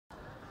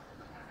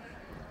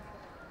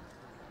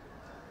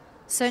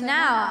So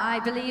now I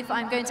believe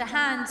I'm going to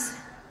hand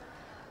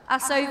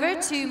us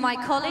over to my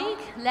colleague,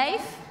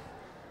 Leif,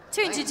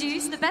 to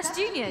introduce the best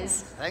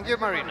juniors. Thank you,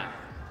 Marina.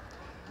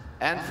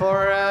 And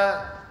for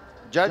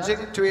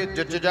judging to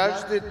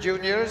judge the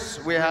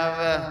juniors, we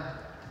have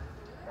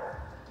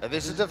a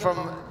visitor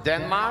from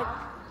Denmark.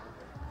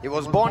 He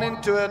was born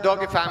into a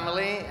doggy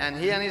family, and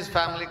he and his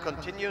family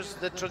continues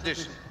the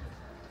tradition.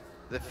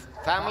 The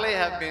family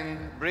have been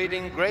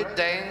breeding Great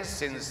Danes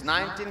since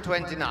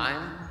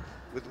 1929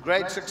 with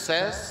great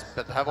success,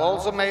 but have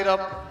also made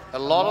up a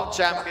lot of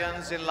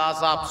champions in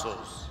Lhasa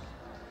Apsos.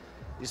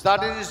 He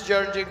started his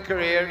judging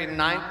career in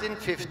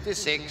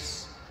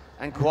 1956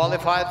 and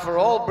qualified for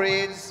all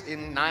breeds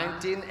in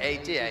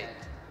 1988.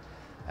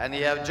 And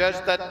he have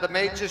judged at the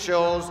major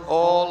shows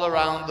all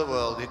around the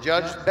world. He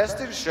judged Best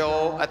in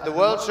Show at the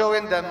World Show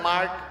in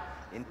Denmark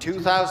in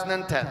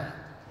 2010.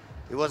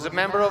 He was a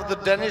member of the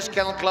Danish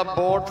Kennel Club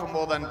board for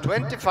more than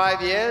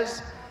 25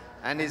 years,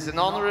 and is an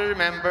honorary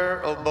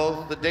member of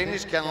both the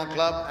Danish Kennel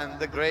Club and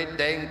the Great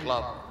Dane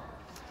Club.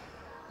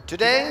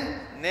 Today,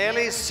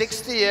 nearly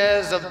 60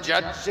 years of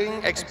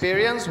judging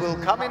experience will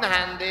come in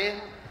handy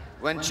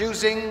when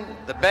choosing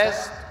the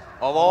best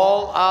of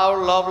all our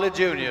lovely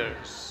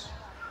juniors.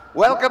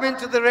 Welcome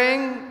into the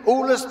ring,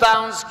 Ole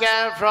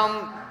Stavnskær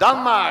from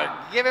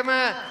Denmark. Give him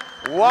a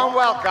warm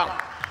welcome.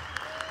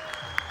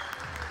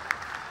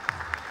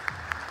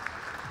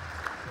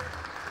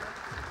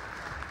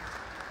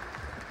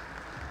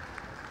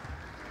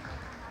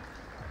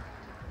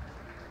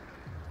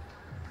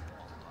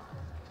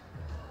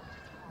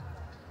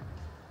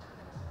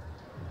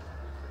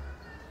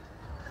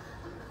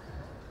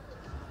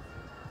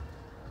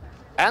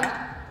 And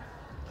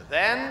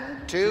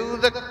then to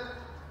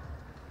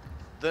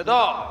the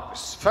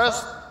dogs.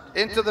 First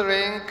into the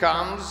ring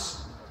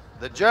comes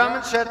the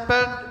German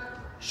Shepherd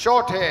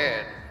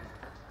Shorthair.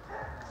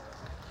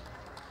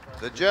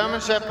 The German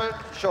Shepherd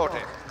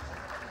Shorthair.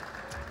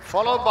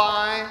 Followed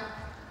by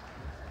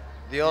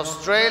the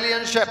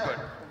Australian Shepherd.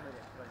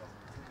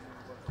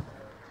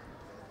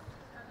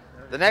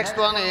 The next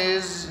one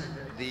is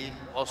the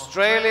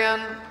Australian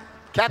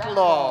Cattle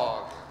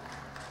Dog.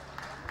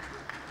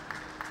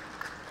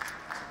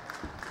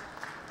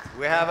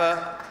 We have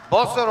a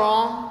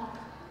Bosseron.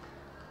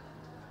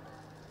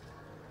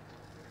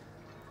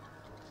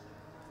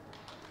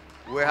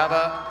 We have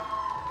a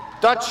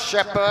Dutch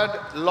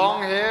Shepherd,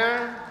 long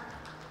hair.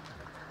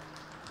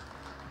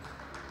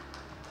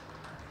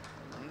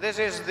 And this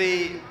is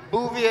the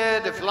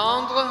Bouvier de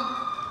Flandre.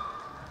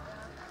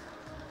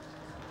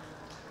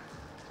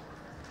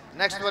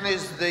 Next one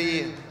is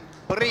the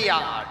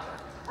Briard.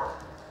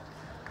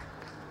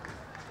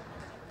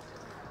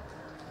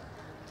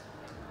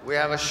 We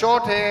have a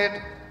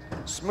short-haired,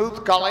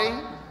 smooth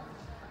collie.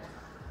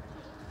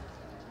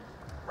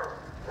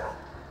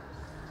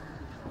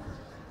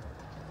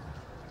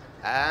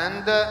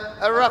 And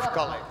a rough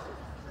collie.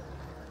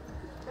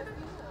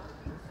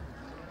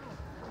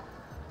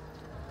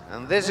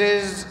 And this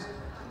is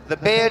the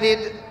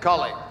bearded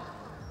collie.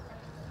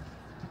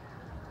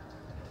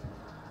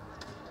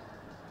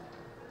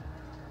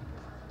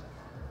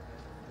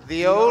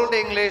 The Old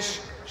English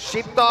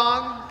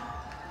sheepdog.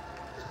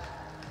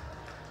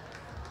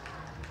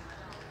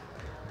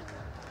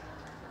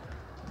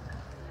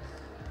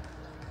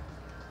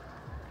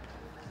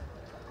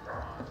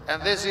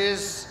 And this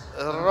is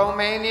a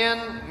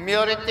Romanian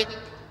Muritic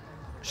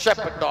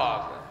Shepherd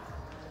Dog.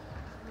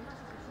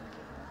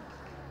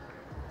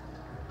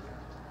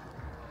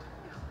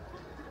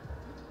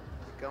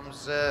 Here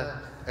comes a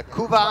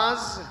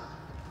Cuvaz.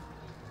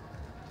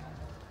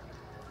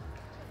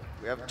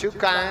 We have two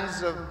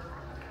kinds of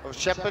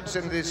shepherds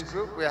in this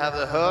group. We have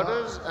the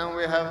herders and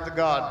we have the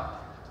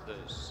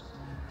guarders.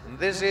 And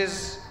this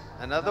is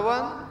another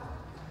one,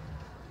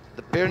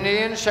 the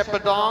Pyrenean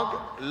Shepherd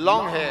Dog,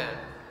 long hair.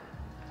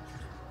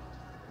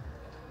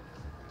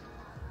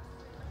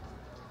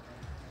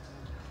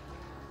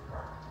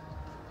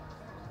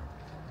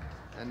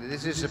 And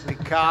this is a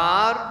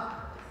Picard.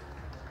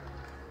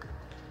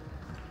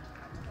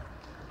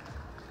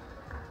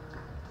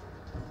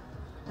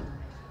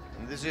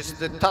 And this is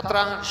the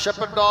Tatran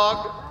Shepherd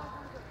Dog.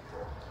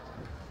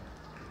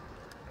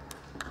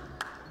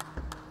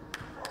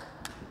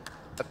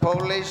 A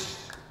Polish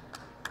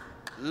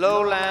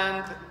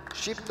lowland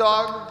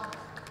sheepdog.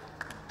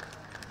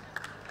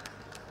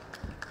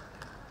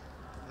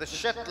 The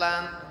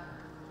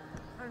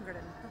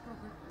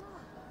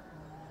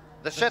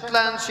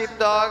Shetland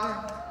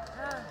sheepdog.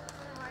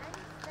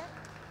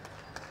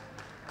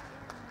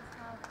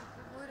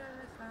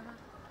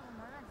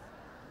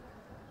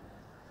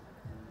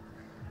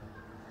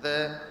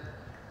 The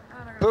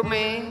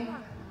Pumi.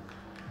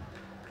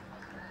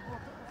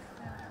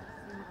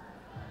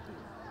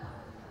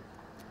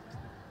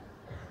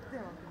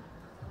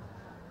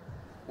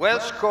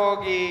 Welsh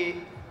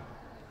Corgi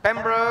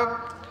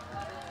Pembroke.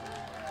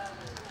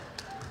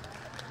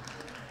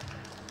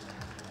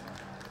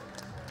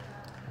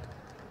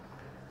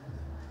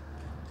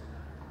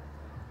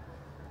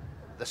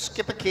 The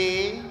Skipper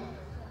Key.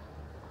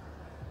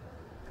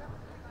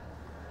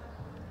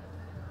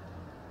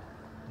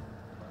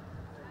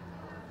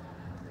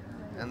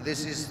 And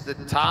this is the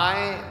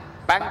Thai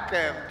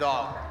banker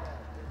dog.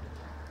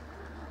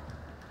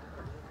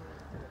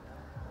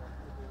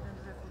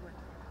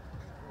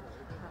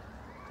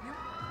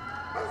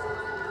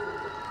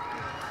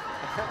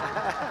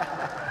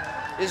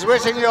 He's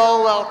wishing you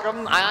all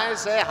welcome. I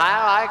say, here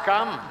I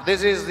come.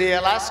 This is the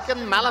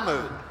Alaskan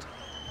Malamute.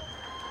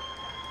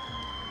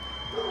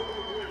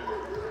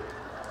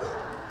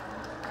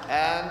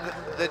 And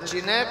the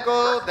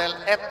Gineco del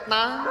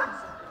Etna.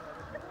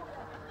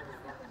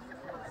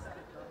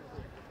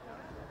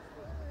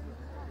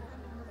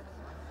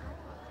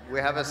 We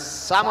have a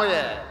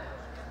Samoyed.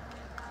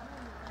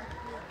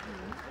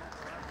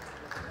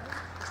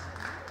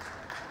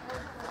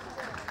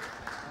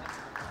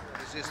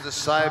 This is the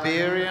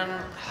Siberian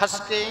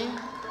Husky.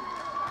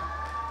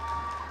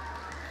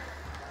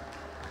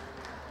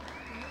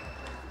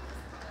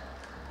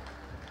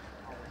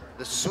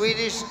 The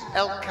Swedish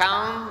elk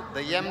hound,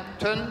 the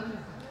Jämtun.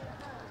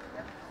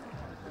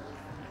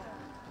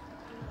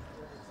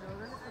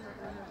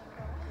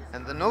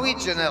 And the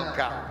Norwegian elk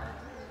hound.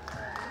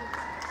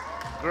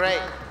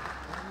 Great.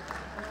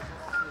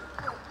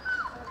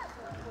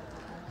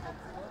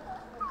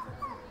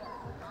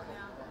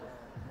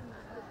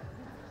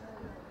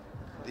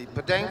 The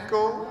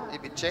Podenko,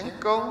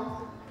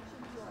 Ibichenko,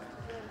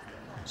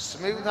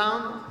 Smooth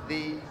Hound,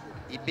 the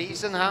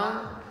Ibiza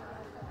Hound,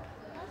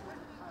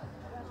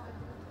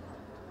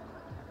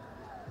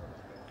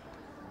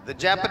 the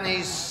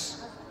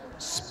Japanese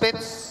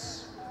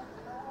Spitz,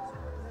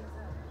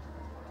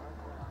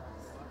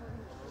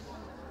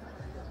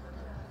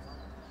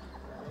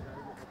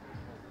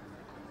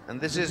 and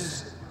this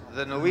is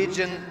the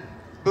Norwegian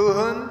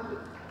Buhund.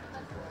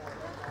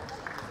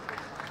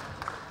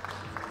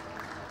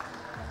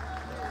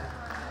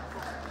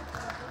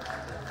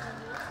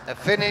 A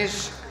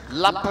Finnish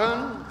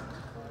Lapphund,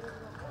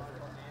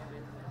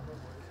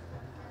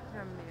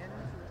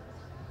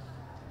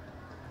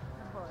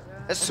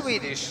 a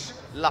Swedish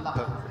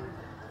Lapphund,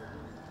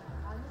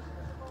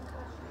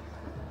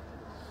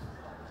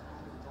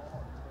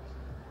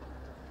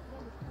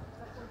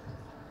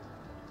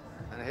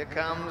 and here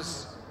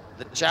comes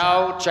the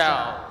Chow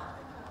Chow.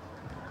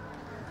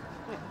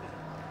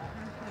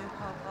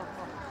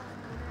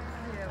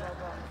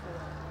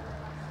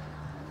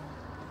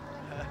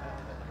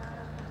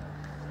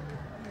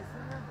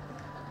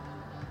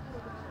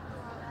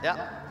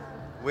 Yeah,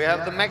 we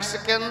have the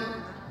Mexican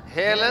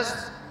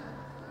hairless,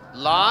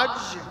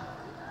 large.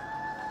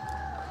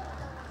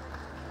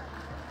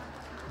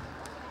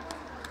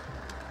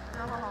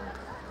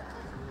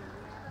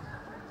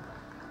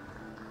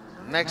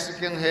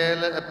 Mexican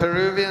hairless, a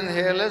Peruvian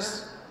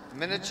hairless,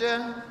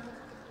 miniature.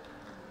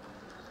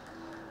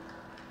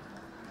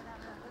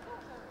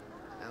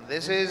 And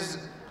this is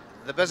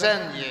the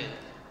Basenji.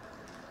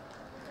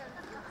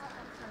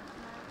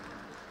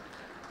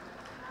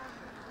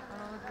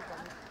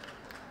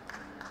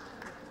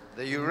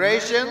 The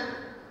Eurasian,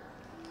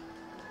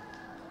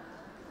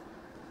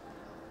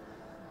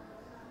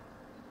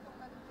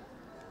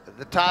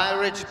 the Thai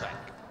Ridgeback,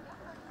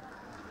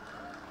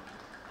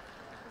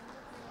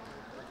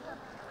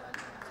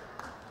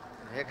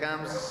 here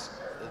comes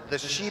the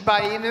Shiba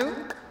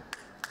Inu,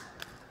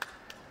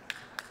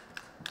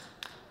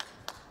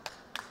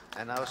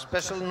 and our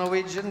special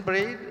Norwegian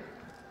breed,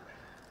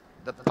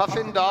 the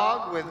Puffin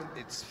dog with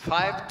its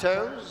 5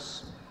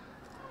 toes.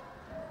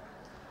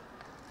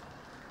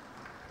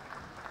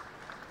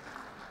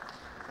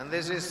 And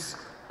this is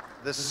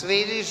the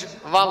Swedish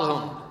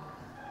Vallhund.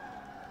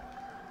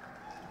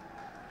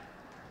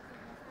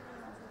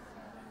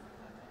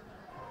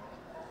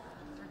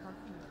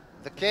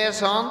 The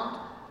Keeshond.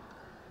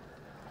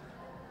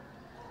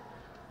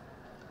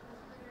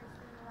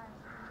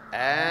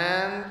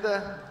 And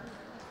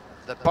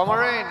the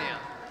Pomeranian,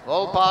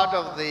 all part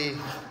of the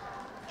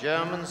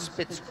German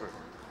Spitz group.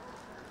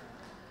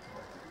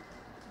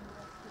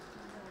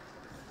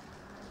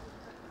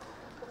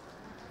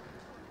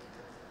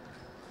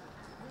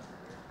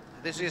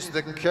 This is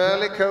the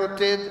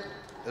curly-coated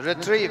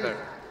retriever.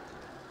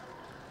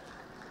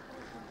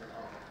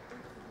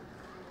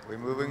 We're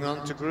moving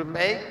on to group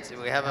 8.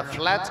 We have a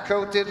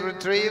flat-coated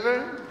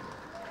retriever.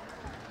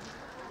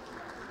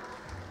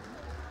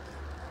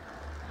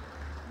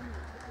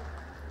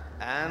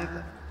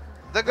 And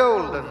the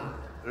golden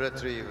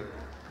retriever.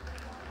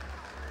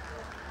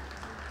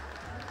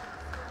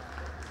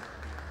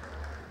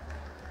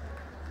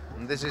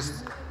 And this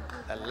is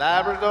a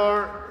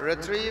Labrador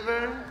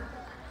retriever.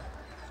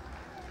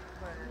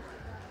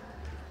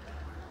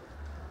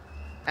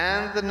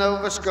 And the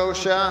Nova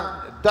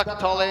Scotia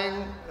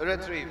duck-tolling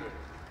retriever.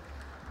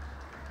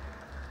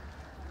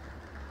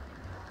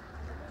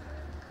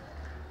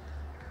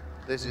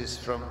 This is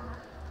from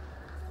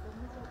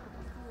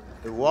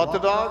the water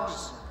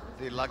dogs,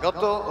 the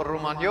Lagotto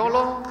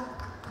Romagnolo.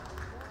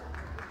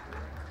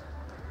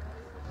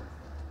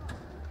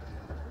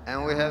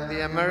 And we have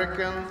the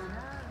American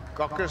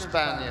Cocker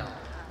Spaniel.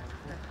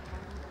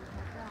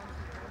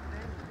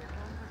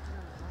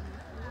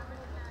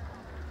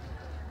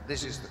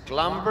 This is the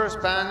Clumber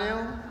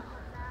Spaniel.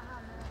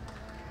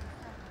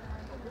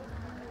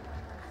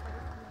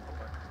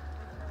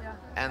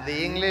 and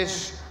the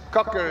English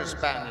Cocker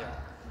Spaniel.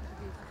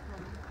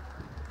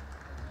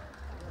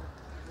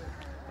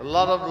 A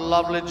lot of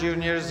lovely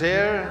juniors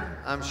here.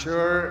 I'm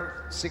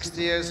sure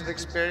 60 years of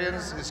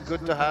experience is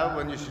good to have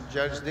when you should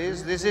judge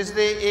these. This is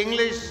the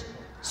English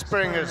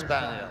Springer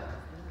Spaniel.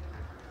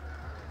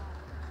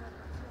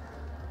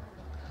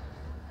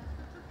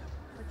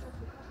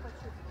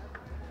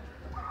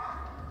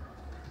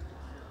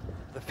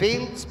 The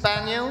Field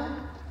Spaniel.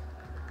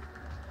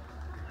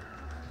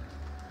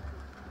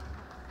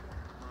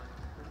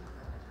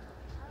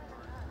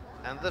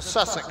 And the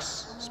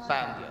Sussex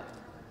Spaniel.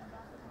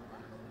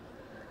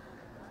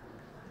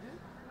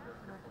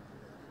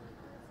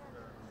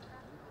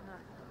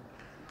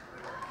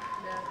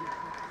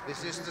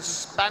 This is the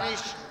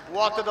Spanish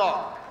Water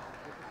Dog.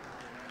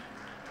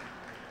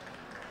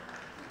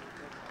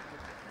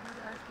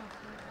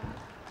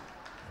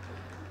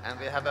 And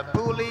we have a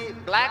Bully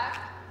Black.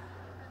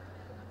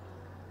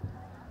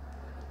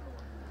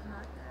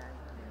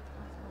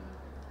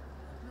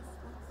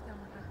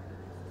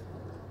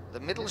 The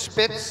Middle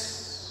Spitz.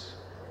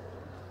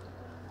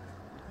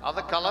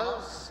 Other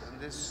colors,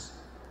 and this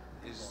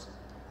is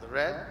the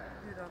red.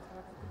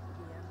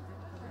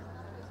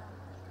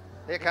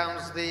 Here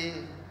comes the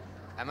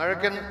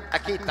American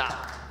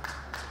Akita.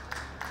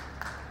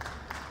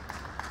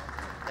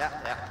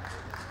 Yeah.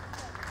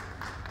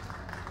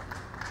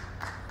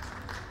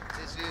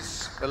 This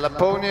is the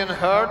Laponian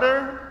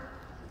Herder.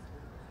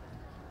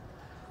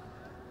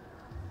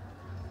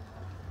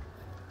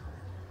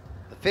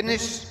 The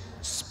Finnish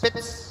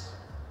Spitz.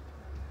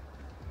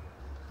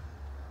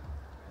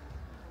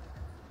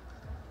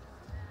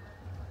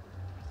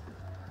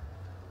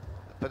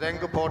 The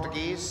Podenco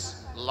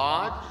Portuguese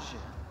Large.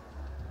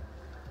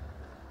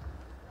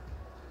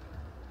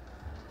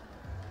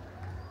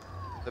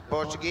 The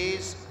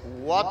Portuguese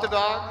Water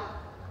Dog.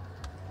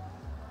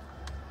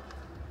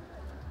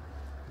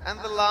 And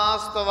the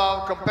last of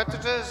our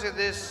competitors in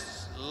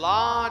this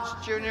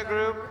large junior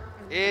group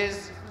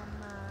is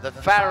the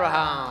Pharaoh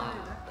Hound.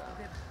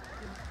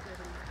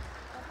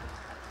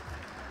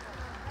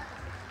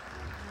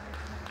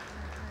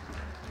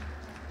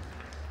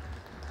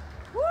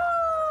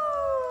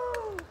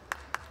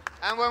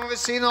 And when we've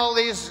seen all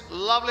these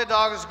lovely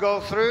dogs go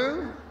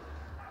through,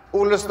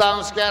 Ole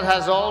Stavnsgaard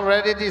has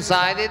already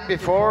decided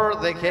before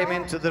they came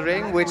into the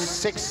ring which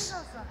 6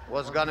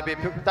 was going to be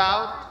picked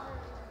out.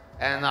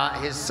 And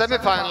his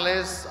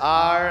semi-finalists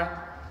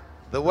are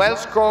the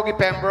Welsh Corgi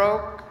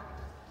Pembroke,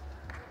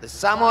 the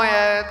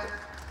Samoyed,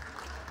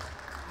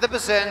 the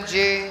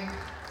Basenji,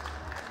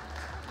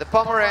 the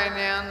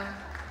Pomeranian,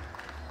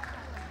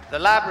 the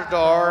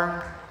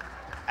Labrador,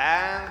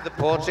 and the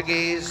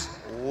Portuguese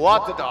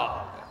Water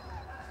Dog.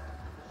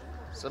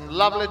 Some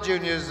lovely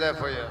juniors there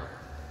for you.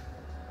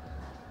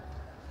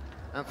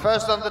 And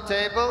first on the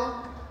table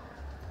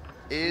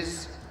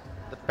is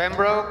the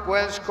Pembroke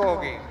Welsh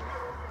Corgi.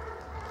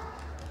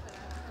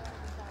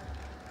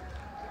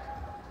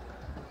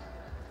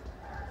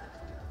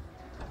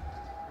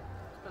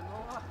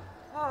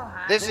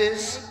 This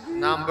is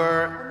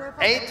number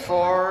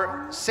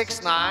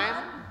 8469.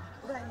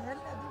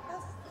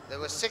 There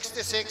were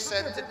 66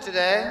 entered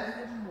today.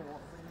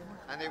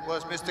 And it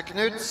was Mr.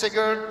 Knut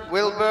Sigurd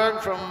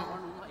Wilberg from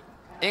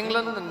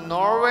England and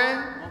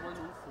Norway.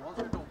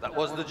 That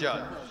was the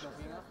judge.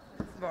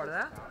 Var det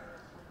det?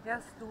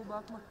 Jeg sto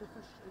bak Marte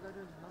første gang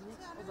runden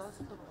gikk, og da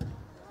stoppet jeg.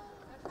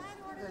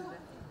 Veldig.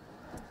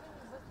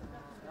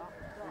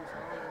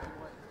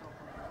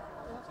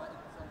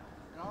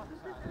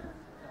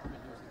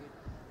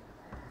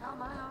 Ja,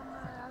 nei,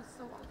 jeg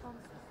så at han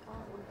var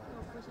ordentlig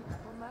oppe og kikket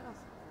på den der,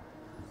 altså.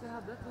 Så jeg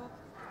hadde et håp.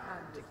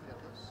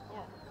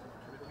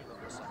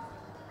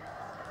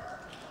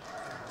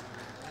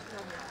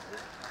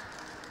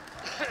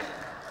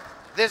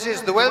 This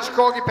is the Welsh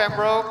Corgi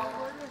Pembroke,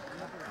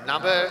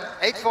 number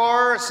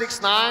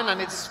 8469,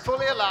 and it's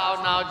fully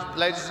allowed now,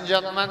 ladies and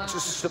gentlemen, to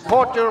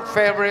support your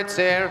favorites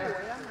here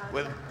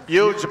with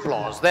huge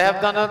applause. They have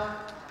done a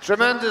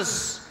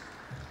tremendous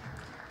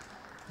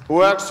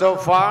work so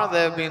far.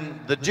 They've been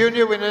the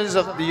junior winners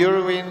of the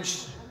European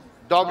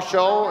Dog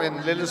Show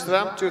in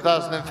Lillestrøm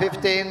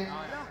 2015,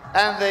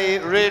 and they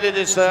really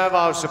deserve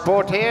our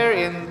support here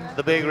in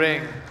the big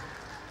ring.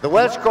 The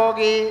Welsh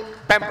Corgi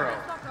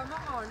Pembroke.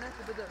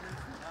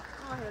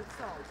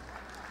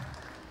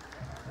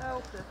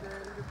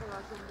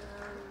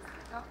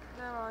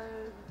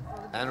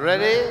 And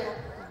ready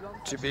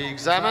to be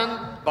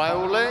examined by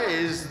Ole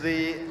is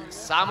the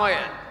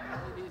Samoyed.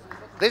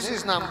 This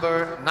is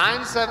number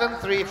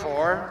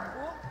 9734.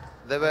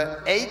 There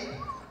were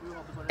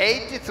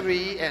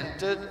 83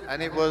 entered,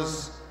 and it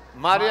was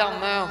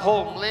Marianne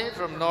Holmli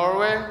from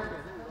Norway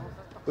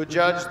who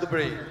judged the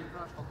breed.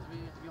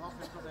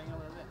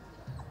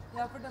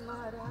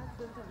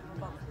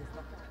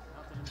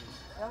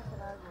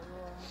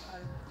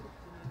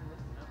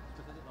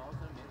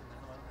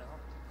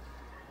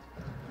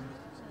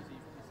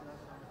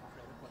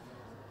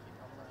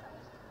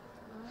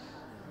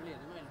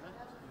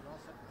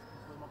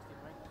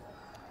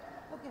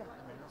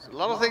 A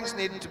lot of things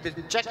need to be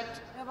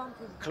checked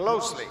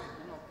closely.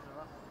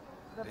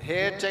 The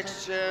hair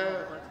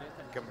texture,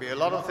 can be a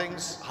lot of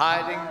things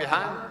hiding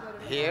behind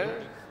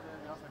here.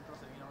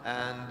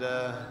 And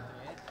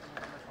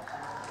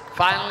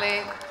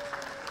finally,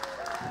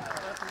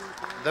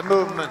 the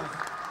movement,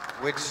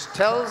 which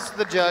tells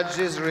the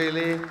judges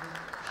really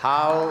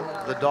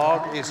how the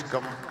dog is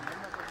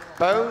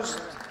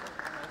composed,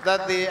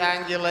 that the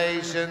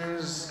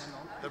angulations,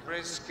 the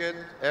brisket,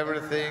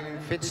 everything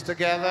fits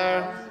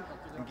together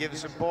and gives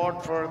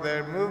support for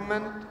their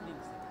movement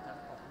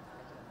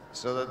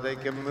so that they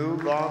can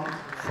move on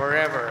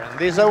forever. And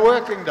these are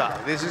working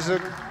dogs. This is a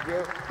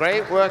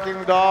great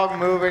working dog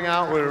moving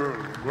out with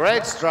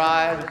great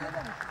stride.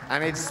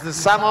 And it's the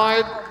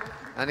Samoyed,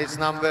 and it's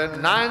number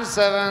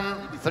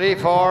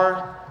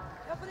 9734.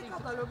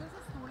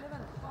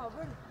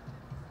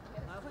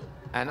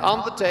 And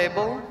on the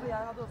table,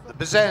 the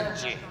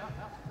Basenji.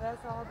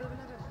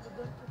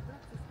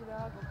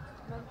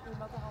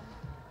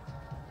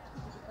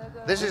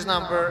 This is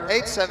number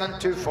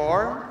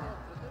 8724.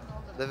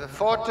 There were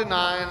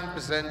 49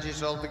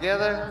 Basenjis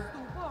altogether,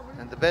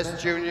 and the best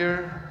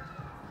junior.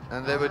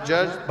 And they were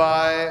judged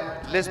by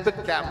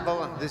Lisbeth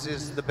Campbell, and this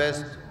is the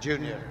best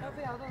junior.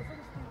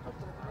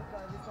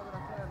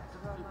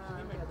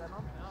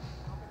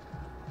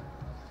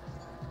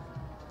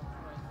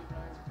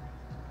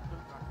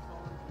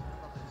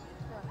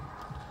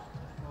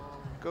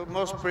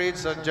 Most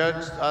breeds are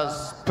judged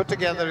as put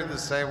together in the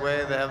same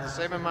way. They have the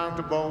same amount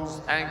of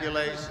bones,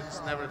 angulations,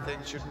 and everything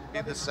should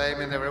be the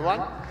same in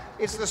everyone.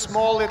 It's the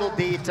small little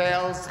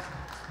details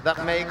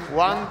that make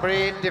one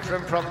breed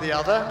different from the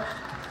other.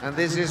 And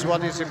this is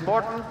what is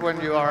important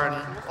when you are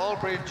an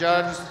all-breed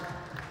judge.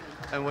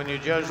 And when you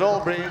judge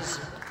all breeds,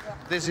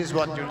 this is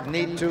what you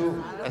need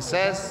to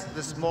assess,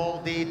 the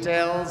small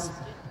details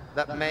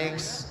that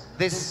makes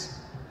this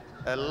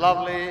a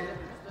lovely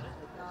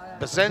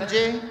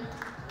Basenji.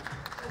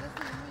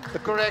 The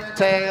correct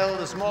tail,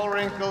 the small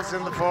wrinkles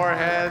in the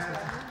forehead,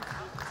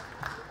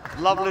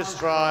 lovely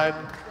stride,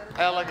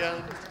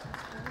 elegant,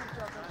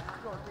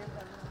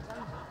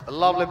 a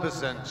lovely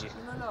Basenji.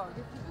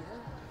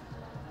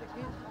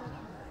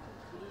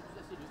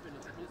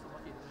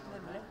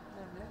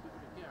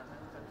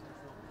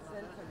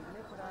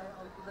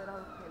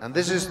 And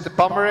this is the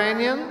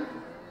Pomeranian,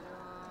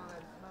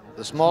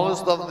 the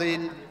smallest of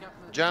the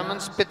German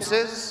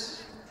Spitzes.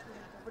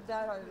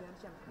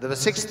 There were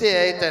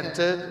 68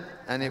 entered,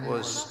 and it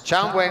was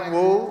Chan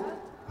Weng-Wu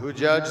who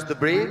judged the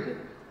breed.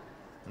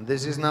 And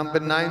this is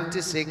number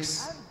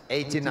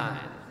 9689,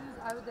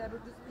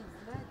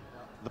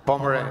 the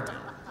Pomeranian.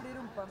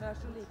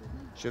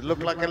 Should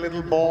look like a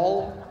little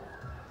ball,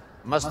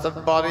 must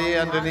have body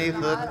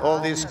underneath it, all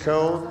this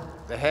coat,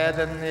 the head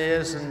and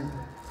ears and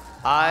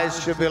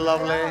eyes should be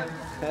lovely.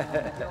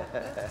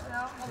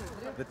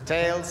 The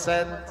tail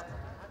set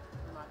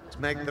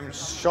to make them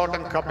short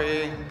and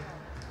cuppy.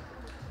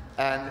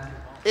 And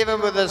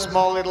even with the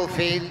small little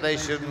feet, they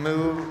should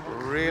move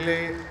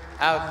really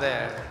out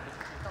there.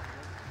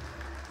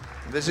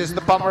 This is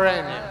the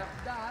Pomeranian.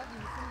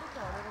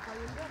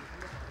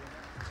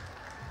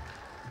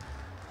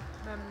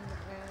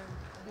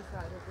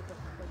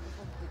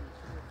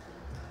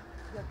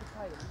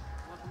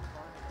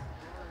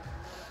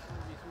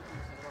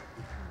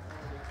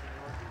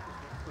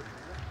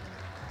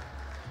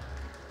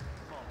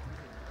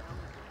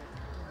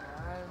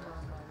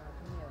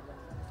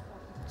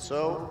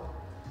 So,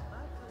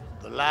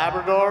 the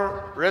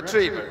Labrador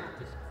Retriever,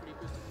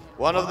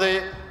 one of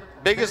the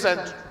biggest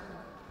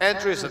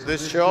entries at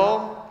this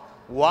show,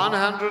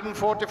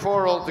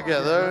 144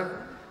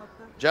 altogether,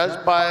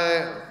 judged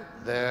by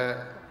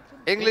the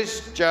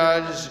English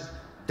judge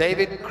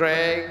David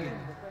Craig,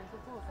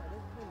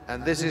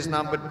 and this is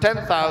number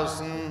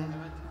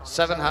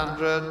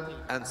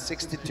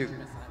 10,762.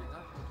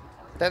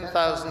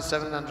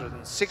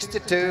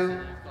 10,762,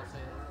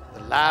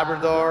 the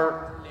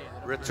Labrador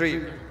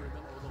Retriever.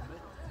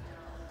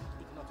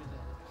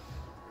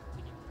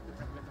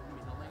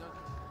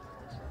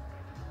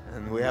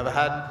 And we have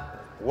had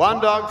one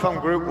dog from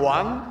group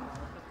 1.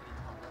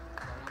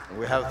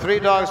 We have 3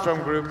 dogs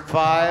from group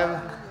 5.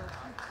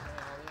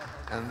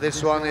 And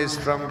this one is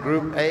from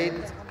group 8,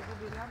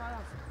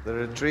 the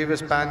Retriever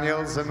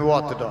Spaniels and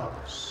Water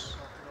Dogs.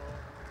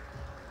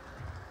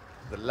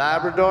 The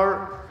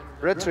Labrador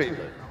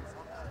Retriever.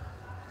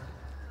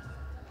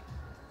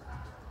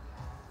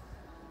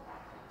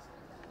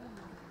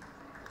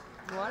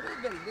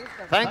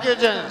 Thank you,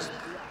 gents.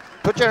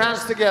 Put your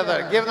hands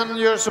together. Give them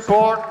your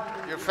support,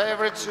 your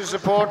favorites your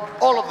support,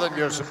 all of them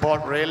your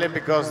support, really,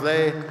 because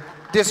they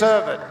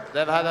deserve it.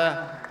 They've had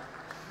a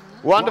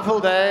wonderful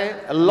day,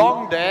 a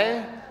long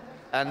day,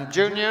 and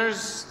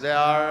juniors, they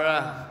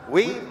are,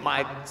 we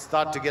might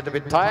start to get a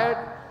bit tired.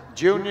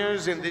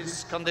 Juniors in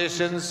these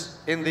conditions,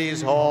 in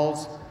these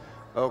halls,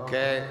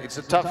 okay, it's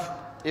a tough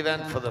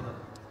event for them.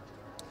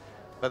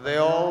 But they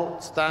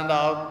all stand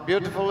out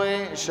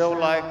beautifully, show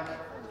like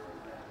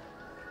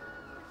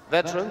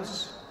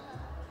veterans,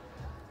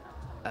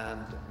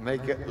 and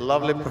make a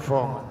lovely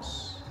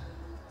performance.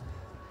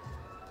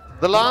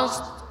 The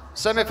last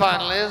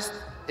semi-finalist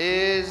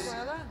is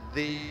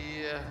the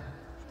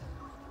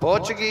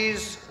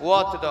Portuguese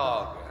water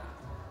dog.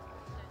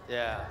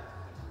 Yeah.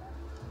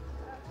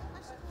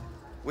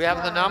 We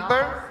have the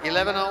number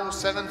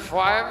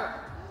 11075.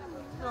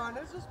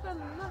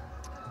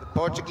 The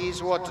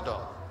Portuguese water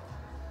dog.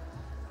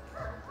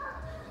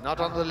 Not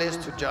on the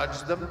list to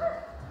judge them,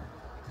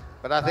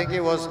 but I think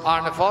it was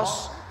Arne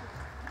Foss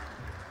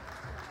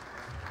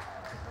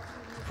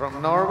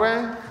from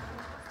Norway.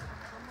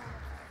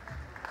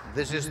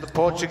 This is the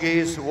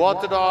Portuguese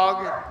water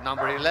dog,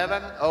 number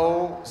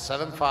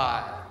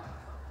 11075.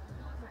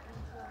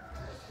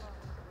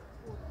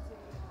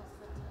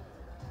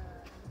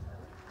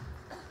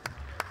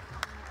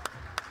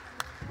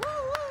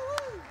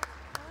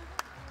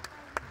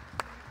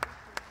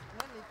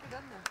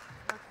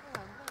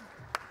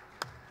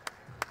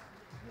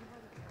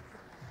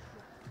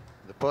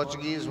 The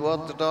Portuguese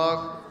water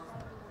dog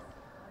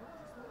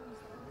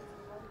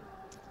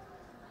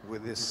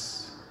with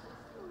this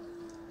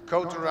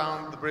coat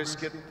around the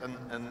brisket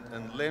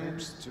and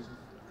limbs to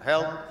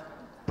help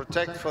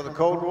protect for the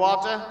cold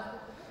water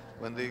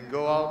when they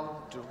go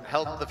out to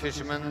help the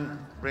fishermen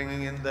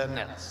bringing in their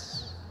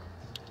nets.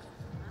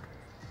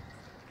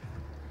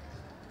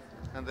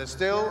 And they're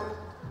still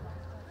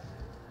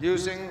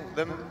using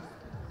them,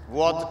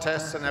 water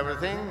tests and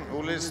everything.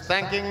 Uli is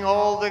thanking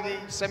all the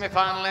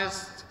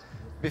semi-finalists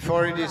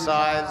before he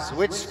decides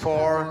which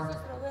four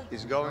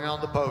is going on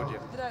the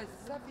podium.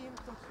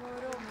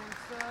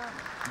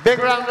 Big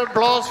round of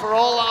applause for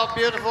all our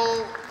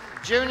beautiful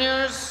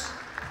juniors.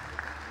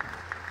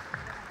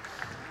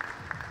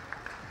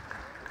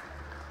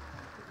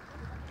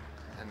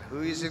 And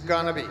who is it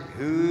gonna be?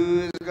 Who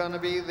is gonna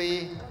be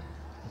the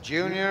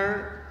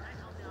junior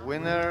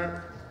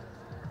winner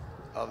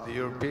of the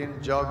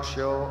European Jog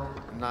Show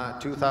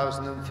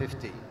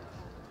 2015?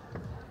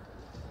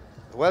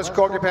 The Welsh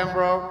Corgi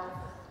Pembroke,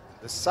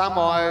 the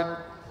Samoyed,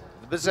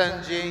 the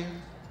Basenji,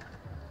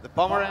 the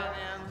Pomeranian,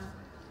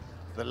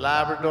 the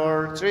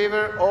Labrador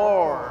Retriever,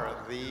 or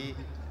the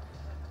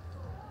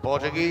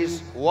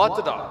Portuguese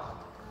water dog.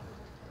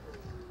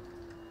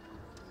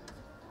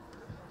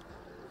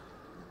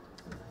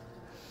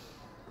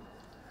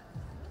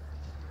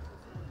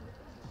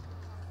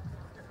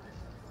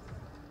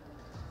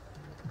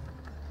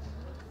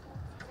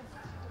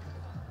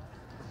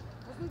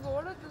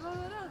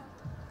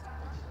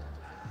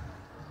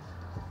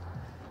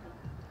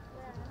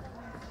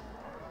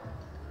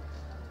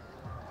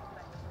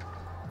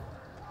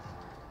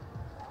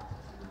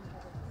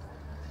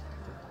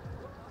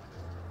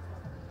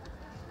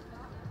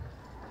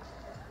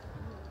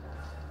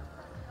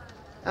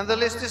 And the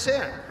list is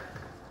here.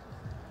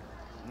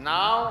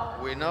 Now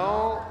we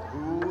know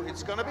who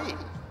it's going to be.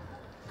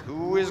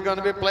 Who is going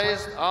to be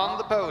placed on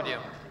the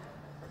podium.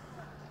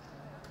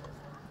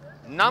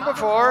 Number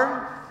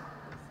 4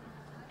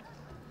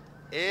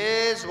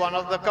 is one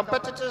of the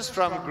competitors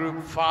from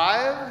Group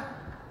 5.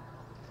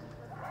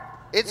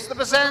 It's the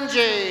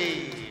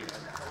Basenji.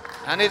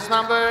 And it's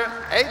number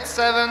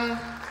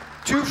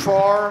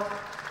 8724.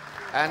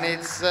 And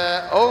it's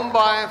owned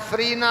by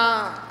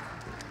Frina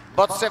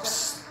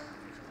Botsevsnaya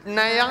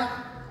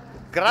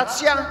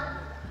Grazia,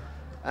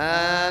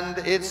 and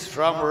it's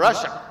from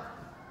Russia.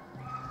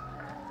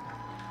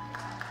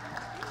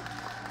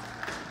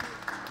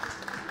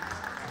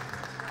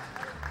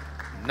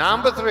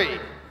 Number 3,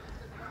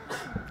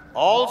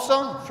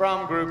 also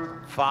from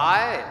Group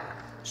 5,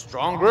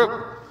 strong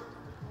group,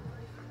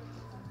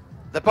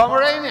 the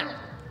Pomeranian,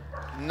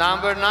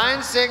 number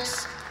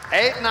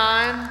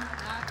 9689,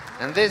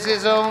 and this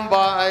is owned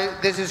by,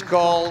 this is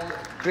called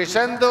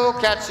Crescendo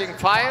Catching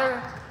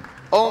Fire,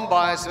 owned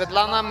by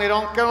Svetlana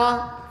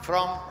Mironkova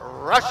from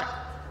Russia.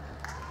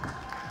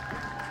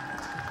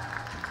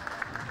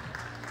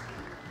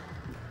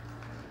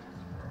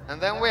 And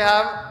then we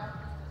have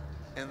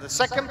in the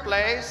second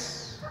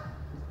place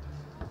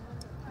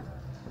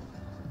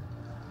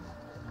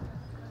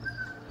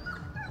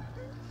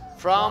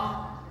from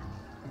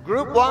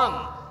Group 1,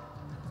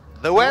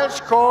 the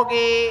Welsh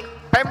Corgi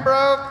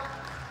Pembroke,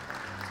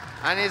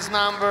 and it's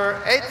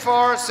number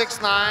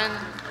 8469,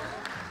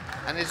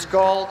 and it's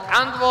called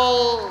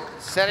Andvol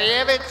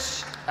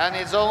Sereyevich, and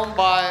it's owned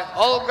by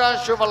Olga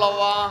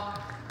Shuvalova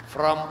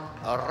from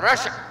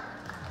Russia.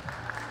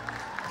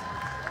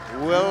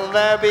 Will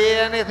there be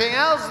anything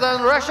else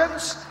than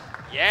Russians?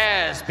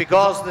 Yes,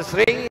 because the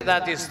 3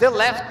 that is still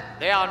left,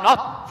 they are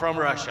not from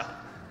Russia.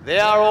 They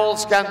are all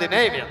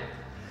Scandinavian.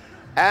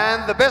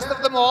 And the best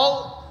of them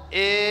all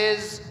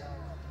is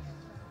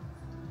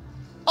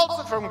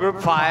also from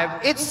Group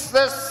 5. It's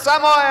the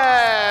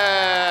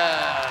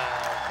Samoyed.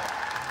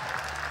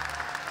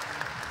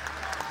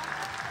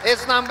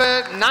 It's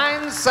number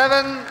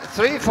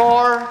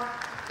 9734.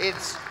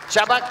 It's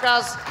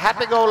Chabaka's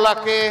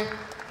Happy-Go-Lucky,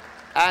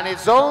 and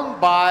it's owned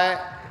by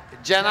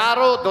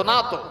Gennaro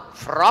Donato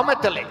from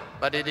Italy,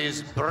 but it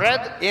is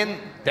bred in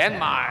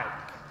Denmark.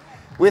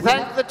 We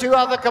thank the 2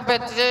 other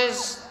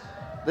competitors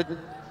that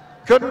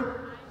couldn't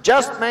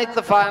just make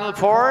the final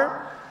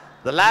 4.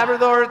 the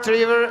Labrador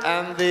Retriever,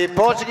 and the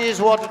Portuguese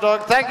Water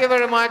Dog. Thank you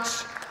very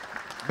much.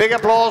 Big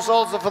applause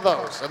also for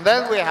those. And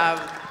then we have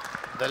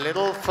the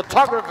little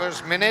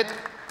photographer's minute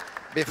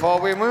before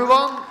we move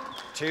on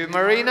to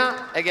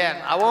Marina. Again,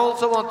 I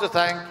also want to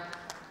thank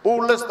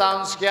Ole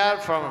Stanskjær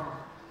for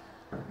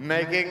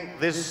making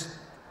this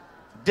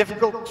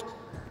difficult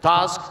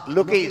task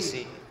look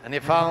easy. And he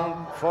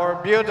found 4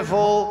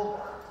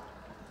 beautiful,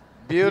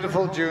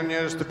 beautiful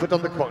juniors to put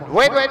on the court.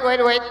 Wait.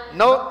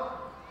 No.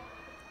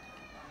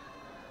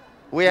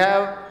 We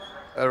have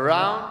a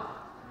round.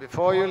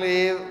 Before you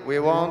leave, we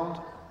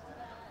want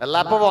a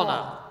lap of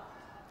honor.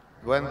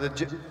 When the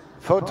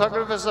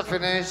photographers are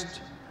finished,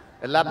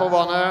 a lap of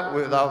honor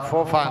with our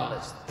 4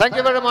 finalists. Thank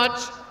you very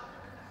much.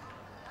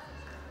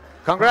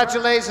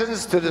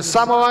 Congratulations to the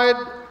Samoyed,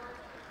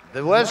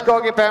 the West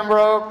Corgi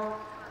Pembroke,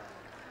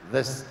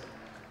 the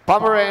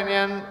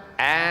Pomeranian,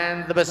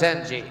 and the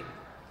Basenji.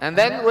 And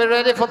then we're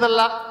ready for the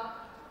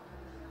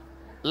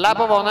lap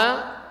of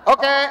honor.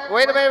 Okay,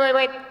 wait.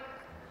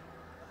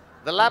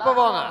 The lap of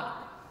honor.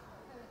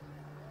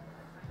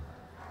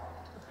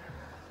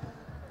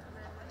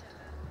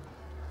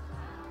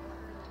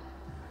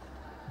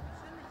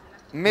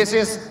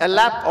 Mrs. A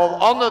lap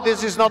of honor.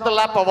 This is not a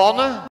lap of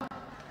honor.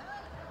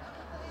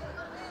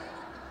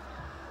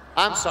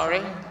 I'm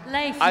sorry.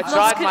 Leif, I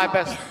tried my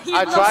best.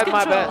 I tried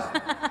my best.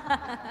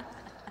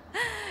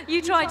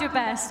 You tried your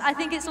best. I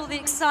think it's all the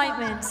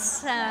excitement.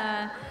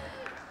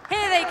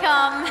 Here they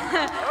come.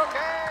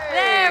 Okay.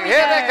 There we go.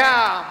 Here they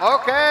come.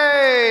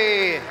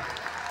 Okay.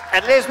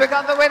 At least we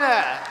got the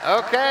winner.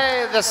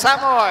 Okay, the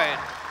Samoyed.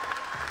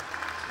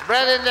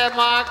 Bred in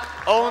Denmark,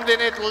 owned in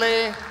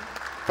Italy,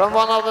 from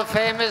one of the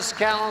famous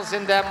kennels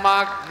in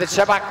Denmark, the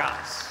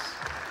Chabakas.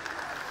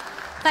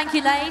 Thank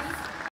you, Leif.